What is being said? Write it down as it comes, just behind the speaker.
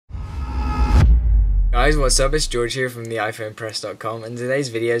Guys, what's up? It's George here from the iPhonePress.com, and today's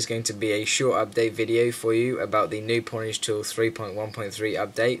video is going to be a short update video for you about the new PwnageTool 3.1.3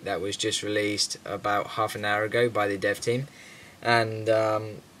 update that was just released about half an hour ago by the dev team. And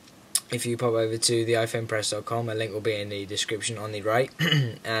if you pop over to the iPhonePress.com, a link will be in the description on the right,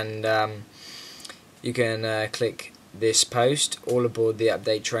 and you can click this post, all aboard the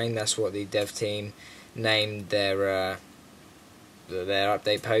update train. That's what the dev team named their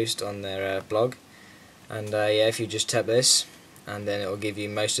update post on their blog. And yeah, if you just tap this, and then it will give you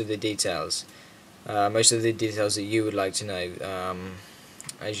most of the details that you would like to know.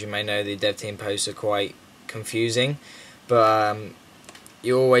 As you may know, the dev team posts are quite confusing, but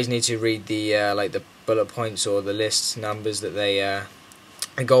you always need to read the like the bullet points or the list numbers that the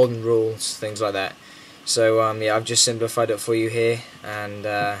golden rules, things like that. So yeah, I've just simplified it for you here, and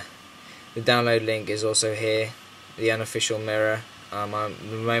the download link is also here, the unofficial mirror. The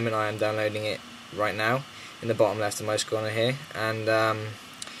moment I am downloading it right now, in the bottom leftmost corner here, and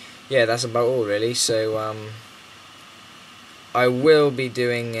yeah, that's about all really. So I will be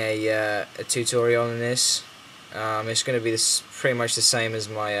doing a tutorial on this. It's going to be pretty much the same as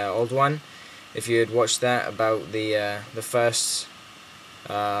my old one. If you had watched that about the first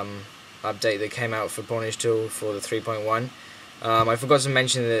update that came out for PwnageTool for the 3.1, I forgot to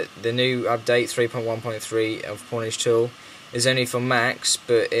mention that the new update 3.1.3 of PwnageTool is only for Macs,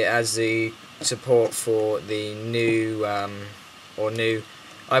 but it has the support for the new new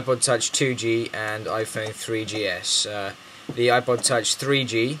iPod Touch 2G and iPhone 3GS. The iPod Touch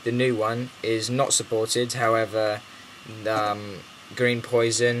 3G, the new one, is not supported. However, Green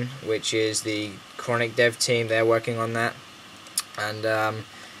Poison, which is the Chronic dev team, they're working on that. And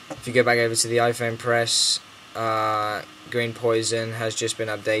if you go back over to the iPhone Press, Green Poison has just been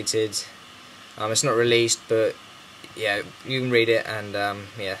updated. It's not released, but yeah, you can read it, and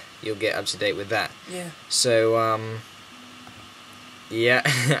yeah, you'll get up to date with that. Yeah. So yeah,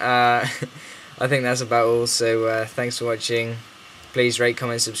 I think that's about all. So thanks for watching. Please rate,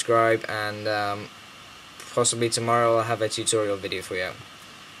 comment, subscribe, and possibly tomorrow I'll have a tutorial video for you out.